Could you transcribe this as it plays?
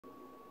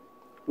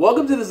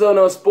Welcome to the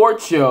Zono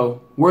Sports Show,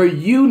 where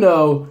you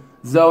know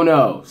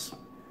Zonos.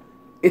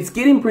 It's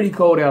getting pretty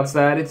cold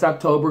outside. It's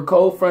October.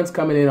 Cold fronts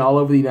coming in all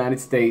over the United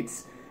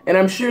States. And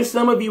I'm sure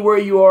some of you where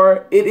you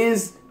are, it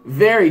is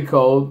very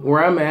cold.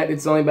 Where I'm at,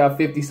 it's only about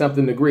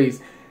 50-something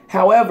degrees.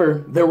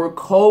 However, there were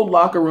cold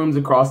locker rooms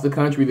across the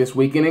country this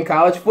weekend in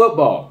college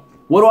football.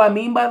 What do I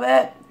mean by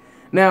that?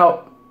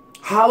 Now,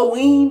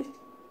 Halloween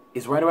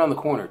is right around the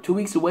corner, 2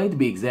 weeks away to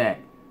be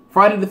exact.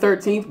 Friday the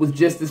 13th was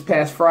just this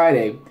past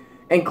Friday.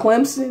 And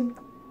Clemson,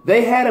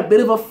 they had a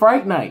bit of a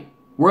fright night.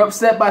 We're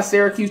upset by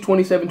Syracuse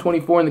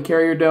 27-24 in the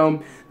Carrier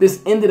Dome.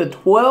 This ended a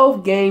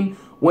 12-game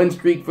win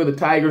streak for the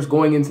Tigers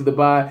going into the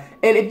bye.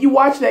 And if you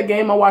watch that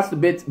game, I watched the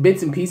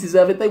bits and pieces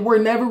of it, they were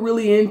never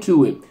really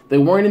into it. They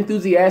weren't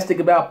enthusiastic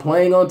about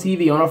playing on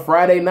TV on a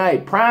Friday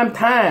night. Prime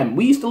time.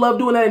 We used to love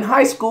doing that in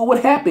high school.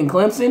 What happened,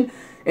 Clemson?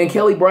 And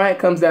Kelly Bryant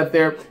comes out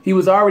there. He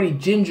was already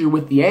ginger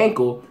with the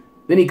ankle.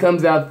 Then he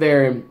comes out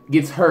there and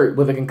gets hurt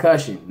with a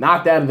concussion,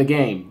 knocked out of the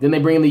game. Then they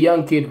bring in the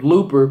young kid,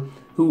 Looper,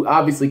 who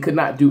obviously could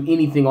not do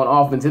anything on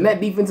offense. And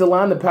that defensive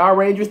line, the Power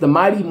Rangers, the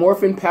Mighty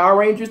Morphin Power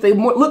Rangers, they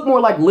look more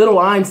like little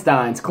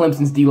Einsteins,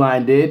 Clemson's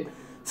D-line did.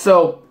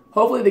 So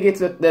hopefully they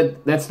get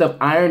that stuff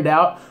ironed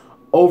out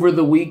over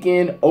the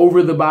weekend,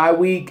 over the bye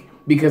week,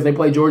 because they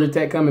play Georgia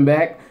Tech coming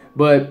back.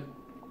 But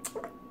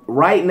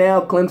right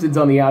now, Clemson's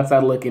on the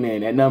outside looking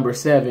in at number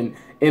 7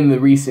 in the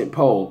recent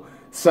poll.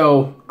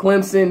 So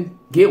Clemson,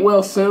 get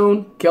well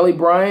soon, Kelly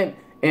Bryant,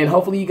 and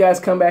hopefully you guys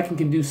come back and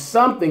can do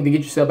something to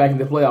get yourself back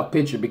into the playoff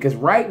picture. Because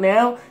right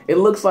now, it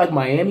looks like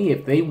Miami,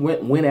 if they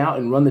went out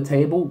and run the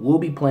table, will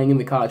be playing in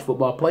the college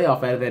football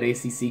playoff out of that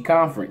ACC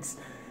conference.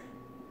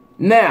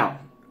 Now,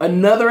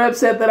 another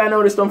upset that I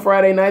noticed on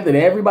Friday night that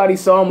everybody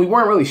saw and we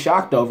weren't really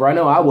shocked over, I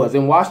know I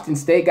wasn't. Washington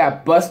State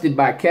got busted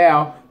by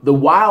Cal, the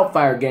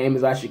wildfire game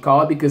as I should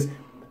call it, because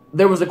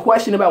there was a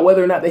question about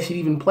whether or not they should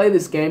even play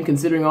this game,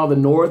 considering all the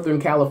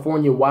Northern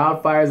California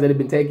wildfires that have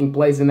been taking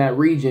place in that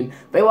region.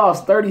 They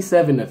lost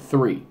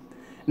 37-3.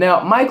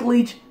 Now, Mike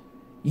Leach,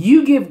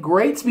 you give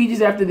great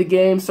speeches after the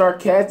game,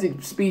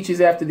 sarcastic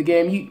speeches after the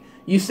game.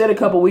 You said a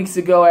couple weeks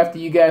ago after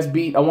you guys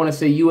beat, I want to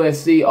say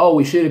USC, oh,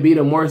 we should have beat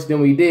them worse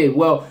than we did.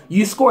 Well,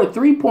 you scored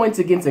 3 points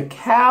against a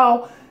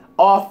Cal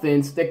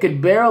offense that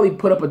could barely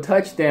put up a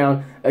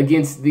touchdown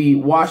against the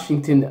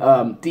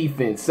Washington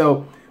defense.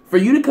 So for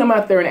you to come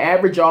out there and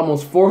average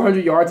almost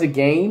 400 yards a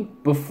game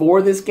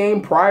before this game,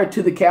 prior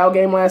to the Cal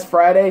game last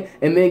Friday,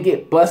 and then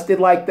get busted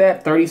like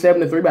that,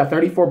 37-3 by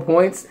 34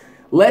 points,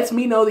 lets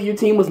me know that your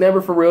team was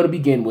never for real to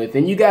begin with.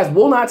 And you guys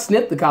will not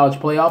snip the college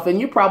playoff, and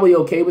you're probably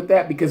okay with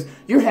that because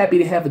you're happy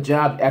to have a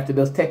job after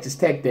those Texas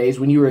Tech days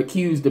when you were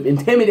accused of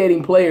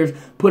intimidating players,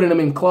 putting them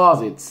in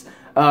closets.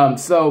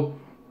 So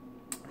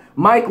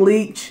Mike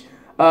Leach,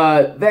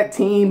 that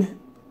team,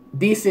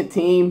 decent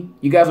team.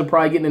 You guys are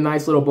probably getting a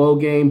nice little bowl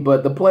game,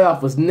 but the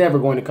playoff was never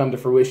going to come to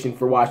fruition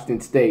for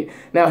Washington State.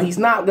 Now, he's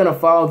not going to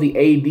follow the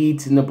AD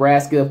to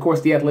Nebraska. Of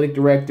course, the athletic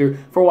director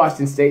for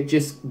Washington State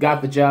just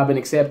got the job and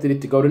accepted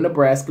it to go to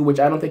Nebraska, which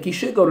I don't think he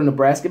should go to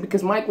Nebraska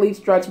because Mike Leach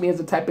strikes me as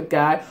the type of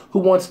guy who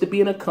wants to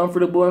be in a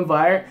comfortable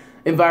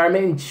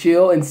environment and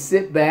chill and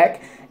sit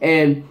back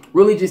and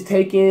really just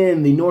take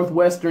in the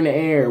Northwestern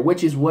air,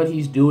 which is what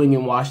he's doing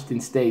in Washington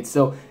State.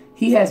 So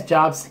he has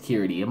job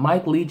security, and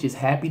Mike Leach is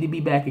happy to be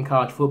back in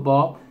college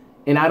football,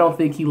 and I don't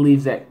think he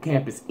leaves that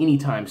campus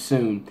anytime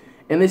soon.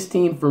 And this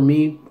team, for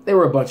me, they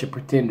were a bunch of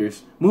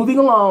pretenders. Moving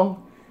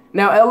along.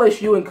 Now,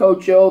 LSU and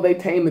Coach O, they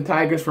tamed the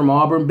Tigers from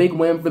Auburn. Big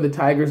win for the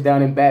Tigers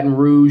down in Baton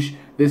Rouge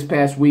this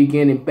past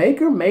weekend. And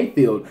Baker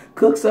Mayfield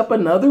cooks up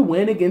another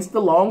win against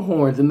the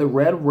Longhorns in the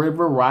Red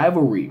River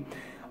rivalry.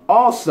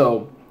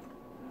 Also,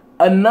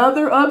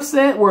 another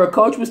upset where a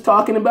coach was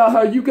talking about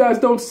how you guys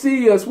don't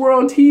see us. We're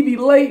on TV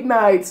late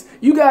nights.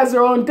 You guys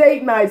are on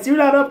date nights. You're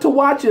not up to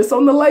watch us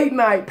on the late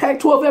night.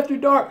 Pac-12 after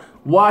dark.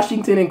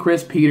 Washington and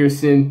Chris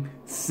Peterson,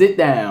 sit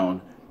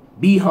down.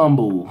 Be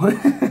humble.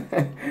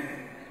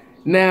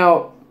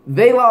 Now,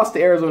 they lost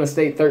to Arizona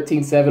State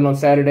 13-7 on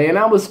Saturday, and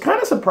I was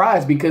kind of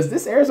surprised because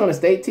this Arizona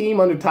State team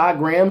under Todd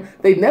Graham,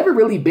 they've never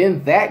really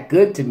been that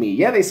good to me.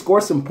 Yeah, they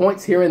score some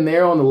points here and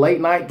there on the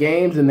late-night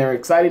games, and they're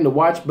exciting to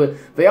watch, but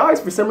they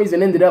always, for some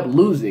reason, ended up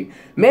losing.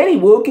 Manny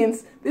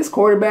Wilkins, this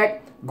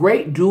quarterback,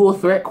 great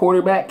dual-threat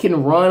quarterback,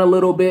 can run a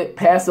little bit,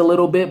 pass a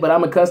little bit, but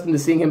I'm accustomed to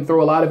seeing him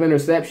throw a lot of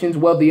interceptions.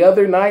 Well, the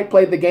other night,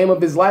 played the game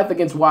of his life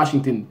against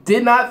Washington.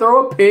 Did not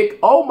throw a pick.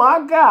 Oh,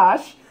 my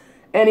gosh.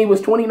 And he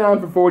was 29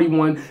 for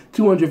 41,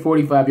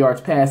 245 yards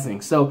passing.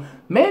 So,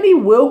 Manny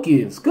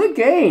Wilkins, good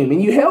game.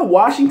 And you held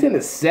Washington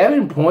to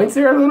 7 points,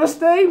 Arizona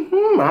State?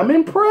 I'm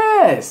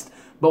impressed.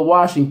 But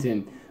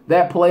Washington,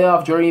 that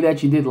playoff journey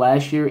that you did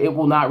last year, it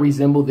will not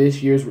resemble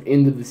this year's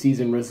end of the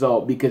season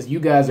result because you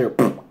guys are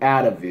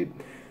out of it.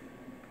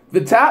 The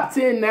top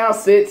 10 now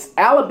sits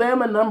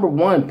Alabama number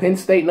 1, Penn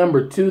State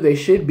number 2. They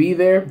should be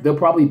there. They'll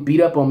probably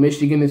beat up on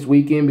Michigan this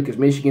weekend because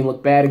Michigan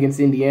looked bad against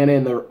Indiana,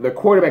 and their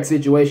quarterback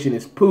situation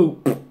is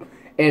poop.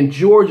 And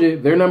Georgia,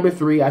 they're number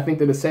 3. I think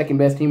they're the second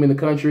best team in the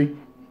country.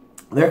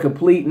 They're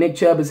complete. Nick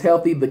Chubb is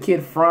healthy. The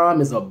kid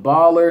Fromm is a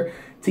baller.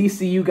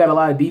 TCU got a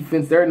lot of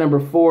defense. They're at number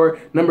 4.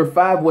 Number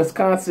 5,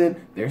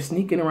 Wisconsin. They're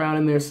sneaking around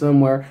in there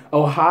somewhere.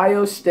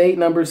 Ohio State,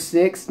 number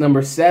 6.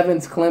 Number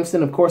 7's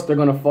Clemson. Of course, they're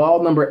going to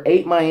fall. Number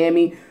 8,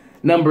 Miami.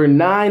 Number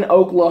 9,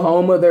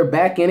 Oklahoma. They're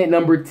back in it.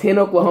 Number 10,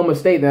 Oklahoma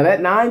State. Now, that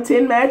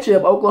 9-10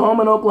 matchup,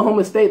 Oklahoma and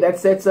Oklahoma State, that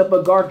sets up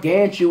a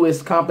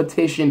gargantuous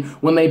competition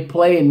when they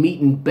play and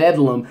meet in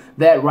Bedlam.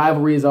 That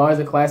rivalry is always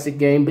a classic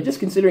game, but just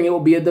considering it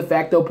will be a de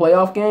facto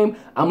playoff game,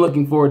 I'm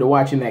looking forward to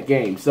watching that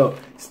game. So,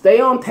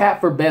 stay on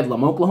tap for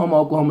Bedlam, Oklahoma,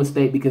 Oklahoma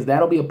State, because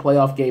that'll be a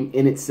playoff game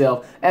in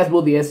itself, as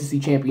will the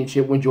SEC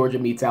Championship when Georgia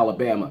meets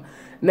Alabama.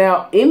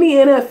 Now, in the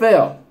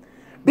NFL,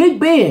 Big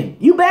Ben,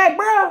 you back,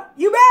 bro?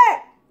 You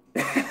back?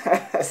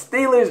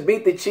 Steelers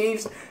beat the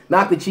Chiefs,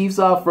 knocked the Chiefs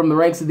off from the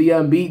ranks of the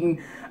unbeaten.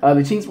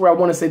 The Chiefs were, I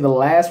want to say, the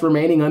last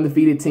remaining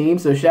undefeated team,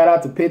 so shout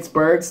out to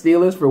Pittsburgh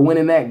Steelers for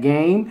winning that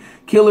game.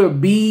 Killer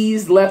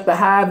Bees left the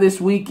hive this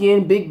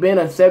weekend. Big Ben,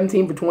 a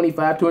 17 for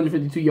 25,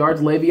 252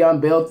 yards. Le'Veon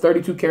Bell,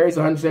 32 carries,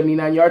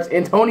 179 yards.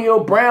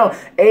 Antonio Brown,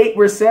 8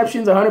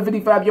 receptions,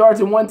 155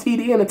 yards, and 1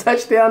 TD and a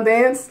touchdown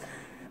dance.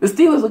 The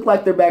Steelers look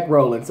like they're back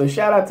rolling, so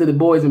shout out to the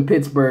boys in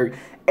Pittsburgh.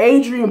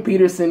 Adrian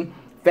Peterson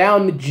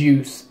found the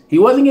juice. He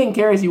wasn't getting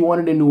carries he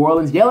wanted in New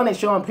Orleans, yelling at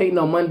Sean Payton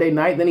on Monday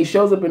night. Then he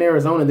shows up in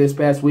Arizona this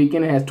past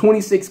weekend and has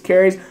 26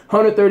 carries,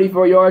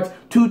 134 yards,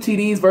 2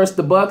 TDs versus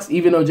the Bucs,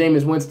 even though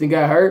Jameis Winston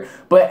got hurt.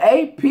 But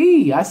AP,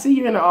 I see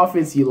you're in the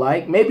offense you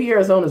like. Maybe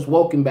Arizona's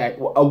awoken.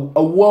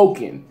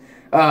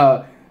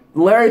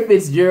 Larry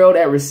Fitzgerald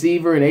at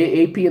receiver and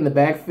AP in the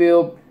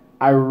backfield.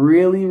 I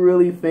really,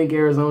 really think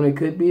Arizona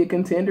could be a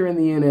contender in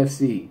the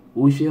NFC.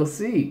 We shall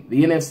see.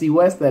 The NFC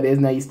West, that is.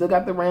 Now, you still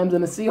got the Rams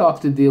and the Seahawks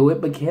to deal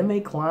with, but can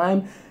they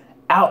climb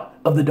out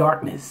of the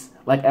darkness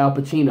like Al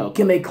Pacino?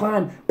 Can they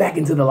climb back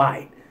into the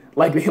light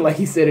like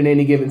he said in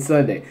Any Given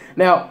Sunday?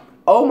 Now,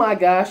 oh my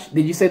gosh,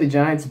 did you say the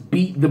Giants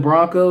beat the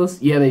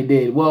Broncos? Yeah, they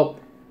did. Well,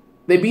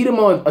 they beat them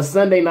on a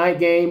Sunday night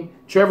game.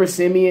 Trevor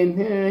Siemian,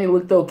 he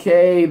looked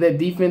okay. That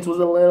defense was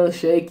a little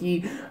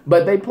shaky,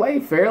 but they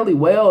played fairly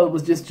well. It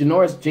was just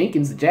Janoris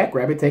Jenkins, the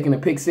Jackrabbit, taking a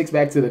pick 6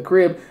 back to the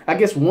crib. I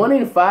guess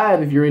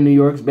 1-5 if you're in New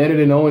York is better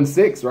than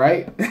 0-6,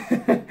 right?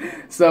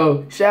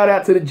 So shout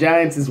out to the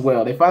Giants as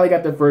well. They finally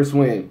got their first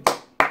win.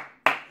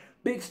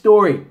 Big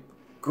story.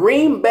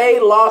 Green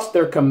Bay lost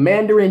their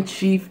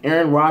commander-in-chief,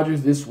 Aaron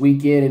Rodgers, this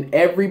weekend, and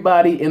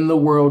everybody in the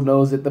world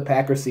knows that the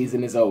Packers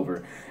season is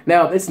over.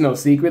 Now, it's no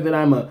secret that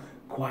I'm a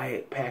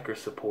quiet Packers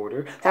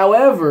supporter.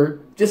 However,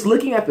 just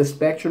looking at the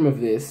spectrum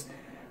of this,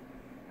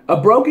 a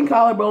broken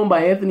collarbone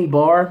by Anthony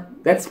Barr,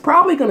 that's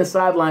probably going to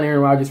sideline Aaron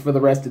Rodgers for the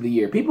rest of the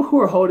year. People who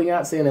are holding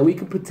out saying that we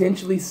could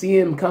potentially see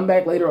him come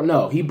back later on.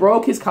 No, he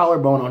broke his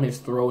collarbone on his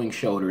throwing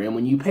shoulder. And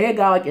when you pay a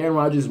guy like Aaron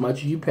Rodgers as much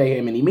as you pay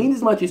him, and he means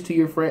as much as to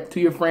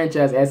your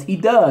franchise as he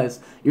does,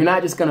 you're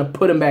not just going to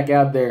put him back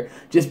out there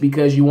just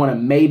because you want to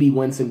maybe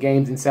win some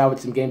games and salvage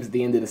some games at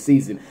the end of the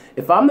season.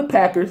 If I'm the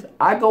Packers,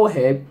 I go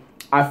ahead,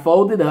 I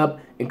fold it up,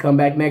 and come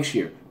back next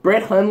year.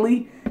 Brett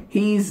Hundley,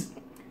 he's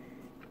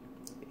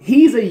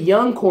a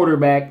young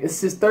quarterback. It's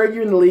his 3rd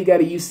year in the league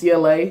out of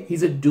UCLA.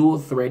 He's a dual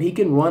threat. He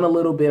can run a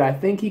little bit. I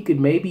think he could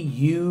maybe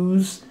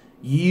use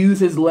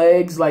his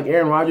legs like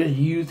Aaron Rodgers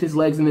used his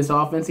legs in this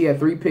offense. He had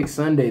 3 picks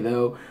Sunday,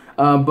 though.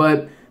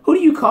 But who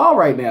do you call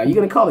right now? You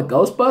going to call the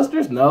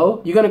Ghostbusters?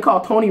 No. You're going to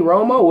call Tony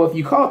Romo? Well, if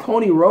you call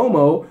Tony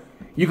Romo,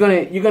 you're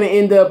gonna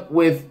end up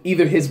with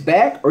either his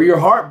back or your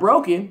heart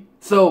broken.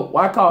 So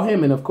why call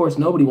him? And, of course,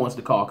 nobody wants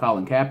to call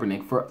Colin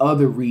Kaepernick for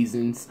other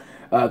reasons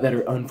that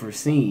are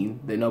unforeseen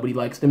that nobody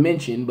likes to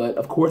mention. But,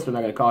 of course, they're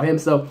not going to call him.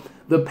 So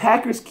the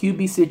Packers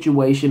QB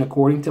situation,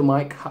 according to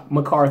Mike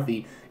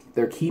McCarthy,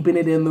 they're keeping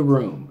it in the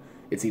room.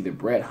 It's either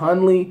Brett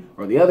Hundley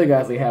or the other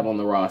guys they have on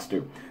the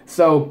roster.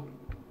 So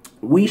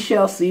we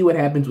shall see what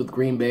happens with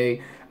Green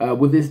Bay.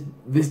 With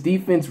this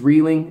defense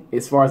reeling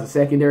as far as the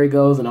secondary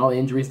goes and all the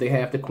injuries they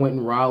have to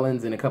Quentin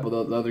Rollins and a couple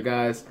of those other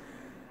guys,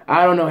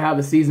 I don't know how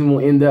the season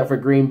will end up for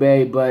Green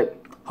Bay,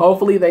 but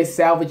hopefully they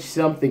salvage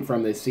something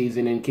from this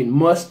season and can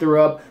muster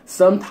up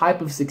some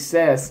type of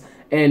success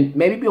and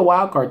maybe be a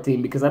wild card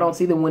team, because I don't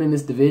see them winning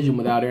this division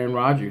without Aaron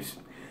Rodgers.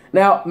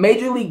 Now,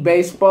 Major League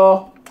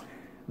Baseball,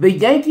 the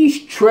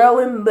Yankees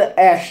trailing the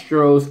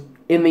Astros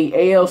in the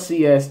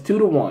ALCS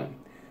 2-1.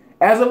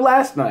 As of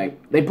last night,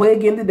 they play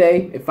again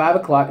today at 5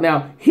 o'clock.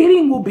 Now,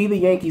 hitting will be the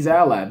Yankees'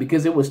 ally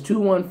because it was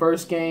 2-1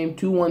 first game,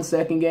 2-1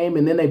 second game,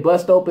 and then they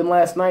bust open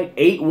last night,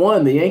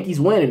 8-1. The Yankees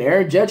win, and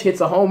Aaron Judge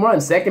hits a home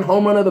run, second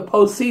home run of the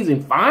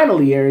postseason.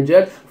 Finally, Aaron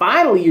Judge.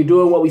 Finally, you're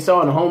doing what we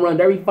saw in the home run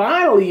derby.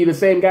 Finally, you're the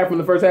same guy from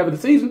the first half of the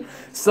season.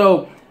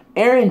 So,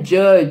 Aaron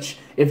Judge,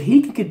 if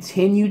he can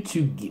continue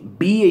to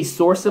be a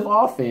source of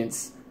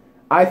offense,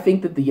 I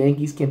think that the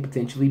Yankees can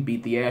potentially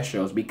beat the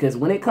Astros, because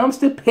when it comes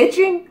to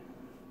pitching,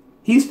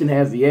 Houston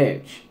has the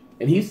edge.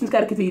 And Houston's got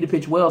to continue to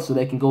pitch well so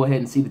they can go ahead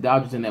and see the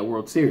Dodgers in that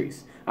World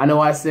Series. I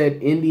know I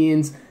said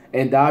Indians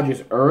and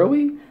Dodgers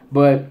early,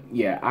 but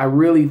yeah, I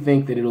really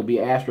think that it'll be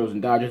Astros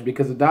and Dodgers,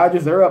 because the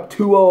Dodgers, they're up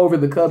 2-0 over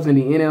the Cubs in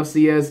the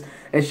NLCS.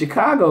 And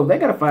Chicago, they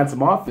got to find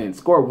some offense.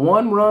 Scored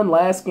 1 run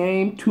last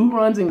game, 2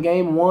 runs in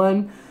game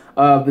 1.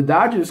 The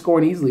Dodgers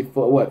scoring easily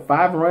for, what,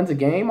 5 runs a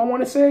game, I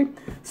want to say?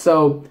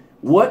 So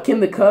what can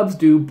the Cubs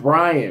do?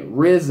 Bryant,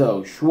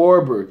 Rizzo,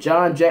 Schwarber,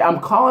 John Jay. I'm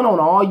calling on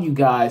all you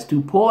guys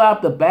to pull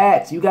out the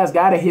bats. You guys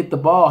got to hit the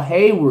ball.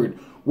 Hayward,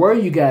 where are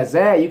you guys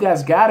at? You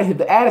guys got to hit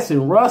the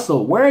Addison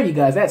Russell. Where are you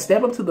guys at?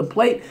 Step up to the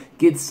plate.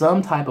 Get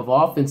some type of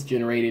offense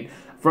generated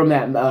from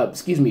that,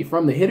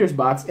 from the hitter's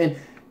box. And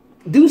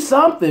do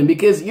something,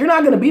 because you're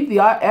not going to beat the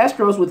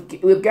Astros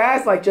with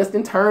guys like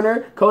Justin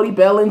Turner, Cody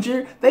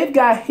Bellinger. They've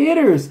got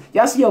hitters.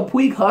 Y'all see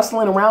Puig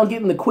hustling around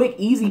getting the quick,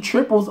 easy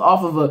triples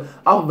off of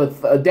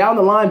a down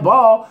the line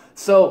ball.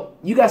 So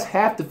you guys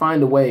have to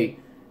find a way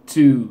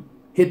to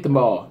hit the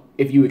ball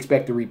if you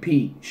expect to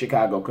repeat,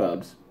 Chicago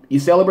Cubs. You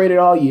celebrated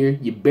all year.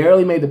 You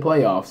barely made the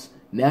playoffs.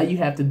 Now you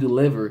have to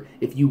deliver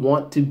if you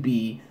want to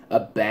be a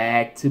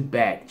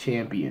back-to-back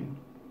champion.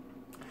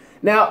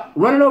 Now,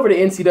 running over to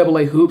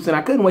NCAA hoops, and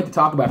I couldn't wait to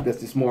talk about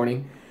this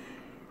morning,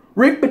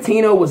 Rick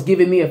Pitino was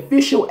given the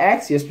official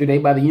axe yesterday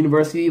by the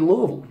University of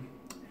Louisville.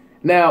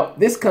 Now,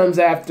 this comes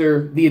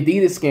after the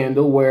Adidas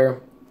scandal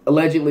where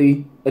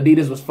allegedly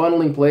Adidas was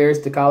funneling players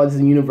to colleges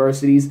and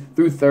universities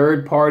through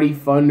third-party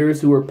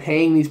funders who were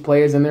paying these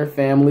players and their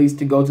families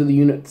to go to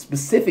the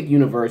specific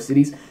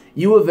universities.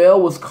 U of L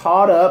was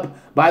caught up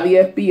by the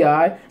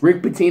FBI.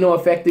 Rick Pitino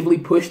effectively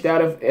pushed out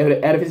of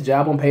his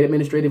job on paid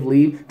administrative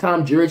leave.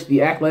 Tom Jurich,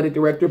 the athletic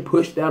director,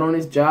 pushed out on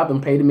his job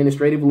on paid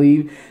administrative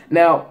leave.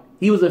 Now,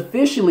 he was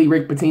officially,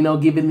 Rick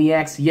Pitino, given the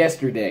axe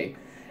yesterday.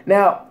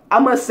 Now, I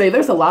must say,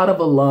 there's a lot of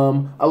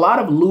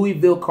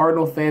Louisville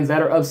Cardinal fans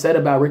that are upset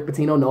about Rick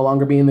Pitino no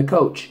longer being the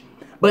coach.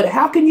 But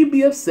how can you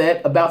be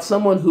upset about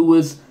someone who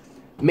was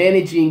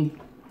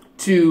managing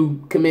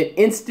to commit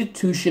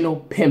institutional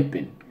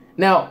pimping?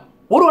 Now,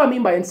 what do I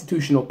mean by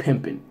institutional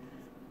pimping?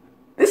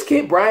 This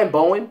kid, Brian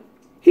Bowen,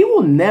 he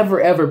will never,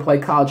 ever play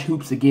college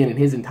hoops again in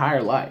his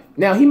entire life.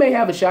 Now, he may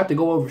have a shot to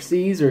go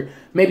overseas, or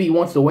maybe he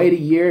wants to wait a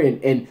year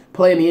and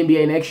play in the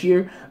NBA next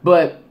year.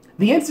 But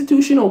the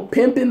institutional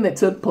pimping that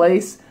took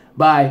place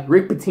by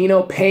Rick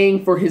Pitino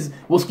paying for his,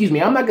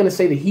 I'm not going to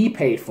say that he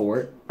paid for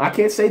it. I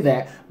can't say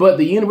that. But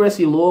the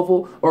University of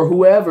Louisville or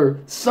whoever,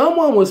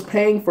 someone was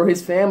paying for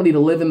his family to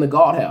live in the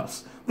Galt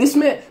House. This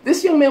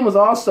young man was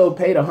also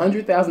paid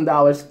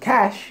 $100,000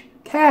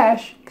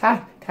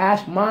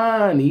 cash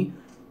money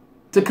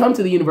to come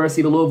to the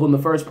University of Louisville in the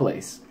first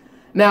place.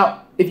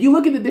 Now, if you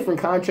look at the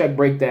different contract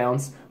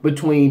breakdowns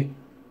between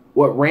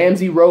what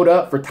Ramsey wrote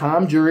up for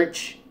Tom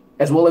Jurich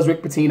as well as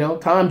Rick Pitino.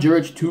 Tom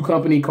Jurich, 2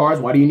 company cars.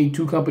 Why do you need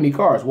 2 company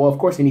cars? Well, of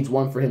course he needs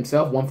one for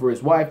himself, one for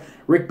his wife.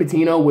 Rick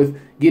Pitino with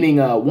getting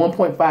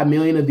 $1.5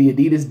 million of the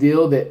Adidas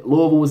deal that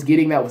Louisville was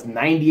getting. That was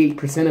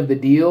 98% of the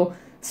deal.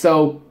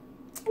 So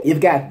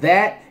you've got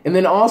that. And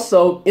then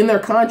also in their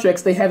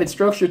contracts, they have it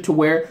structured to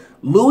where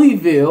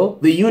Louisville,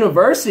 the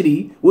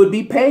university, would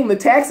be paying the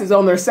taxes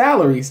on their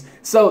salaries.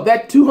 So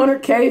that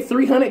 $200K,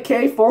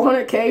 $300K,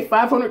 $400K,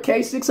 $500K,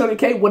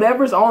 $600K,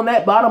 whatever's on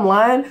that bottom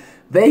line,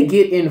 they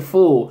get in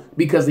full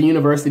because the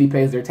university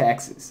pays their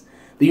taxes.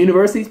 The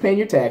university's paying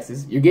your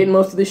taxes. You're getting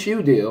most of the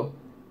shoe deal.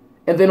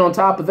 And then on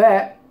top of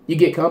that, you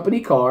get company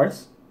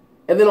cars.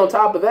 And then on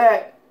top of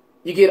that,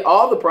 you get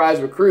all the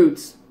prize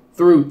recruits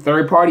through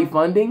third-party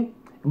funding.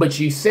 But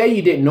you say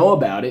you didn't know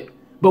about it.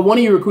 But one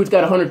of your recruits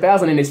got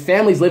 $100,000 and his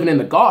family's living in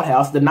the Galt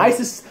House, the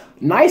nicest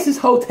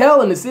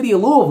hotel in the city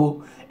of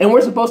Louisville, and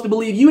we're supposed to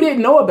believe you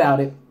didn't know about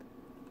it.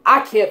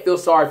 I can't feel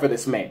sorry for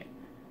this man.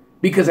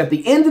 Because at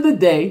the end of the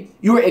day,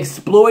 you are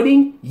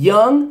exploiting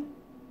young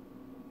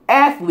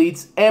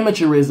athletes'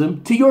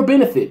 amateurism to your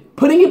benefit.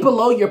 Putting it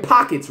below your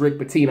pockets, Rick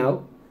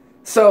Pitino.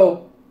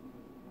 So,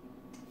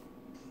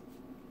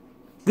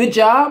 good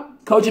job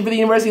coaching for the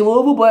University of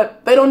Louisville,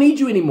 but they don't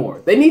need you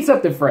anymore. They need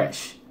something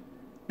fresh.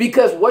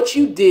 Because what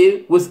you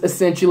did was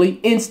essentially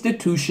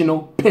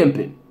institutional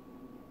pimping.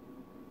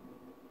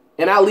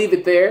 And I'll leave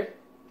it there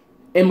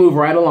and move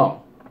right along.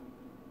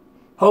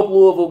 Hope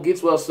Louisville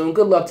gets well soon.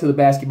 Good luck to the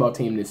basketball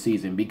team this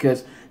season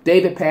because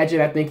David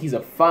Padgett, I think he's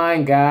a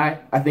fine guy.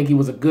 I think he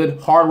was a good,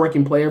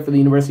 hardworking player for the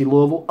University of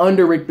Louisville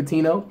under Rick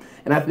Pitino,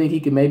 and I think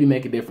he could maybe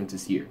make a difference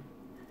this year.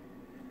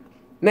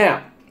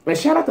 Now,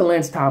 shout out to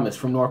Lance Thomas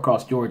from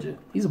Norcross, Georgia.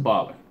 He's a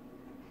baller.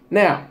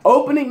 Now,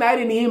 opening night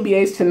in the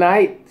NBA's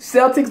tonight,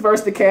 Celtics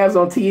versus the Cavs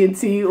on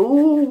TNT.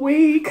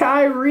 Ooh-wee,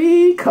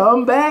 Kyrie,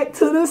 come back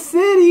to the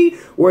city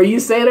where you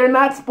say they're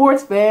not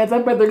sports fans.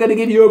 I bet they're going to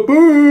give you a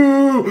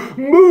boo,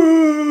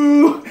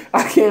 boo.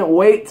 I can't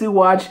wait to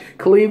watch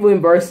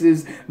Cleveland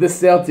versus the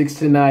Celtics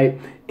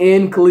tonight.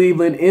 In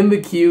Cleveland, in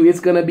the Q. It's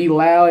going to be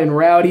loud and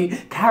rowdy.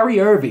 Kyrie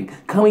Irving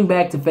coming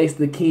back to face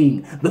the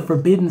king. The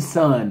forbidden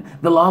son,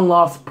 the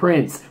long-lost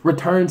prince,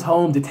 returns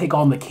home to take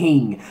on the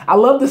king. I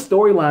love the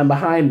storyline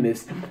behind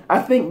this.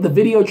 I think the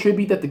video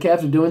tribute that the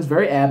Cavs are doing is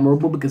very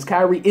admirable because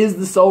Kyrie is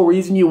the sole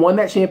reason you won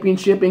that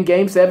championship in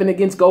Game 7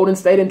 against Golden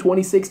State in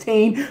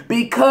 2016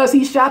 because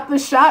he shot the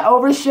shot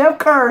over Steph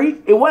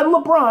Curry. It wasn't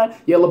LeBron.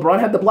 Yeah,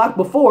 LeBron had the block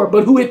before,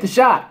 but who hit the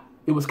shot?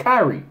 It was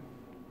Kyrie.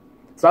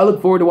 So I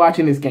look forward to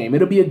watching this game.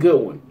 It'll be a good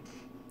one.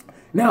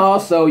 Now,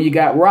 also, you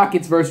got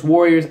Rockets versus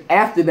Warriors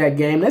after that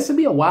game. This would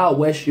be a Wild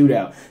West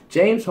shootout.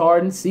 James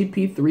Harden,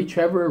 CP3,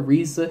 Trevor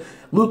Ariza,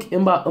 Luke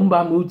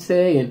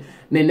Mbamute, and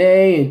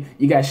Nene, and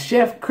you got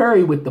Chef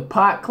Curry with the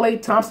pot,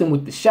 Klay Thompson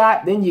with the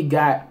shot. Then you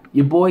got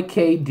your boy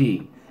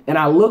KD. And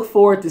I look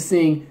forward to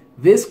seeing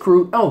this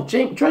crew. Oh,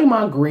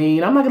 Draymond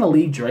Green. I'm not going to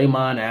leave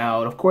Draymond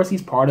out. Of course,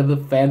 he's part of the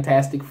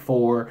Fantastic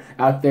Four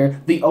out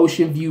there. The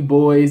Ocean View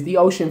Boys, the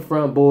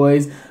Oceanfront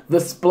Boys, the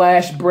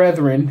Splash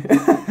Brethren,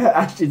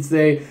 I should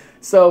say.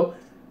 So,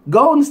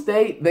 Golden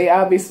State, they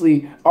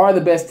obviously are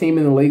the best team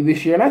in the league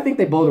this year, and I think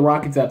they blow the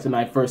Rockets out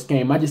tonight, first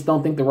game. I just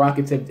don't think the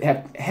Rockets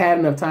have had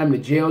enough time to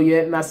gel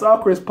yet. And I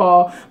saw Chris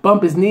Paul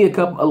bump his knee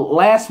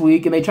last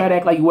week, and they tried to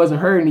act like he wasn't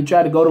hurt, and he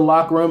tried to go to the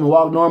locker room and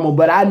walk normal.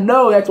 But I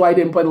know that's why he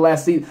didn't play the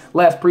last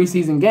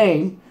preseason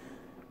game.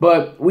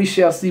 But we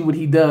shall see what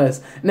he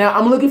does. Now,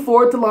 I'm looking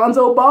forward to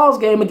Lonzo Ball's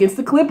game against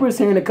the Clippers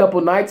here in a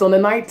couple nights on the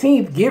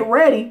 19th. Get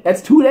ready.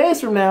 That's 2 days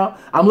from now.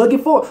 I'm looking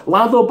forward.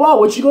 Lonzo Ball,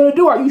 what you going to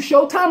do? Are you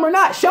Showtime or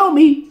not? Show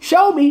me.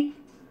 Show me.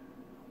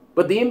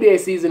 But the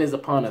NBA season is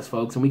upon us,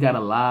 folks, and we got a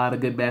lot of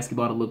good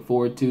basketball to look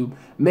forward to.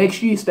 Make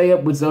sure you stay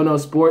up with Zono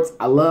Sports.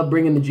 I love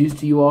bringing the juice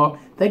to you all.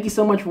 Thank you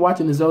so much for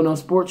watching the Zono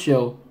Sports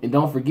Show. And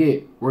don't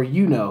forget, where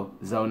you know,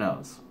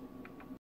 Zonos.